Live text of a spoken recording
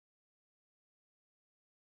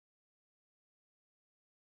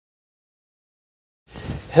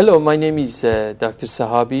Hello, my name is Dr.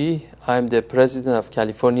 Sahabi. I'm the president of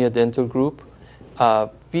California Dental Group. I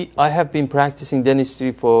have been practicing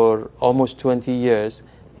dentistry for almost 20 years,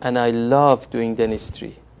 and I love doing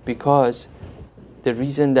dentistry because the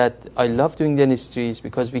reason that I love doing dentistry is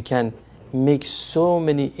because we can make so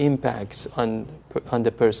many impacts on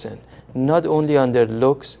the person, not only on their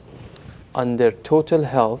looks, on their total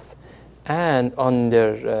health, and on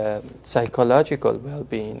their psychological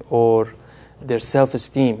well-being or their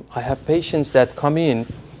self-esteem. I have patients that come in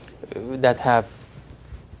that have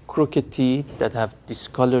crooked teeth, that have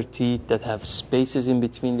discolored teeth, that have spaces in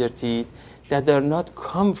between their teeth, that are not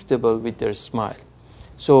comfortable with their smile.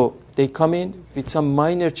 So they come in with some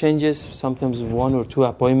minor changes, sometimes 1 or 2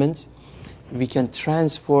 appointments. We can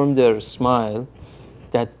transform their smile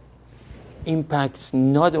that impacts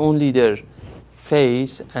not only their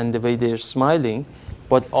face and the way they're smiling,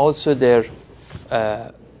 but also their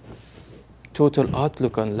total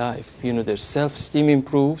outlook on life. You know, their self-esteem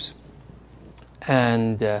improves,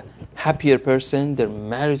 and happier person, their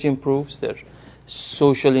marriage improves, their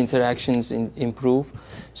social interactions improve.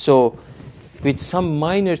 So with some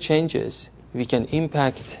minor changes, we can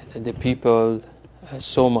impact the people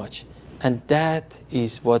so much. And that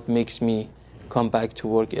is what makes me come back to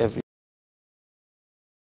work every